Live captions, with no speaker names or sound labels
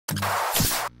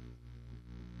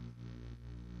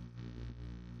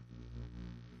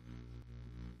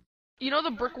You know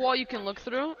the brick wall you can look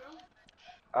through?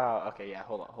 Oh, okay, yeah,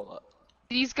 hold up.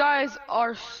 These guys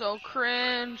are so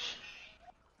cringe.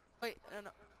 Wait,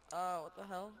 no. What the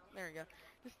hell? There we go.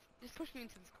 Just push me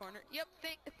into this corner. Yep.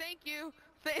 Thank you.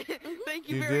 Thank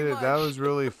you You very did it. much. That was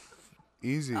really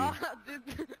easy.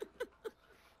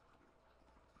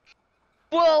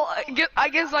 Well, I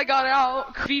guess I got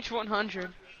out. Beach 100.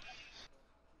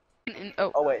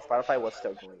 Oh wait, Spotify was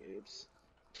still going, Oops.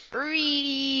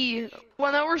 Free.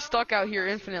 Well, now we're stuck out here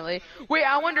infinitely. Wait,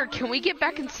 I wonder, can we get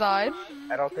back inside?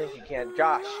 I don't think you can.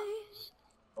 Josh!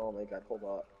 Oh my god, hold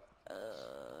up.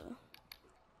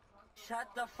 Shut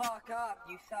the fuck up,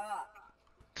 you suck.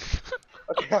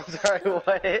 Okay, I'm sorry,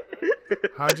 what?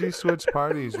 How'd you switch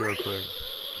parties real quick?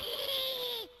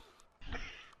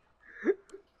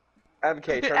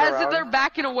 MK, turn As around. if they're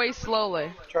backing away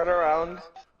slowly. Turn around.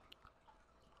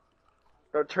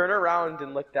 Bro, turn around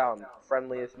and look down.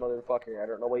 Friendliest motherfucker. I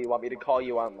don't know what you want me to call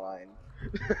you online.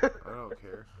 I don't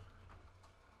care.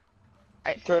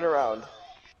 Turn around.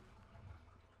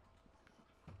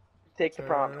 Take the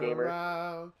prompt, Turn gamer.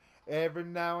 around. Every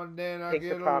now and then I Take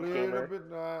get the prompt, a little gamer.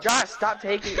 bit Josh, stop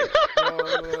taking it.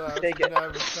 Take it.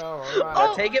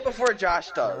 Oh. Take it before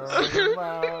Josh does.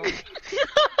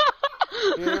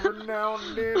 Every now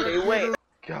and then Hey, wait.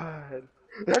 God.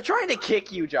 They're trying to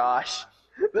kick you, Josh.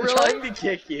 They're Really? trying to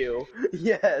kick you.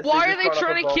 Yes. Why are just they brought up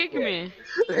trying a to vote kick kick. me?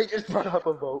 They just brought up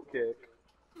a vote kick.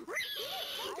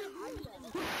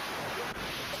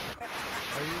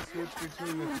 How do you switch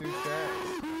between the two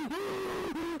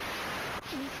chats?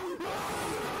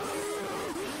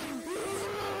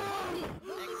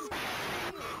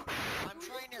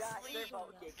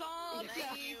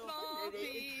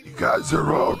 You guys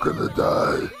are all gonna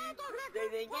die.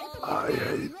 I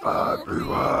hate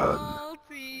everyone.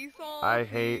 I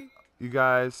hate you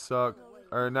guys suck.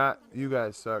 Or not, you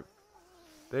guys suck.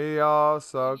 They all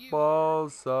suck.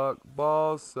 Balls suck.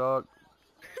 Balls suck.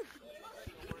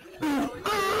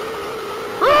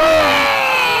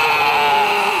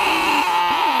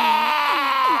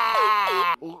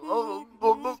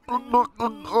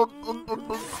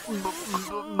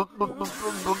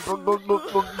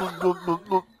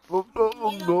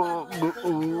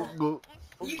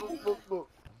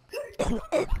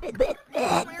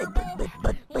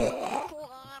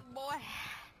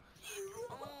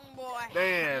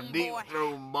 Damn, deep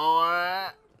throat, boy.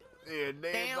 Yeah,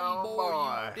 damn boy,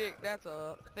 boy. you thick. That's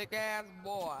a thick ass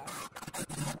boy.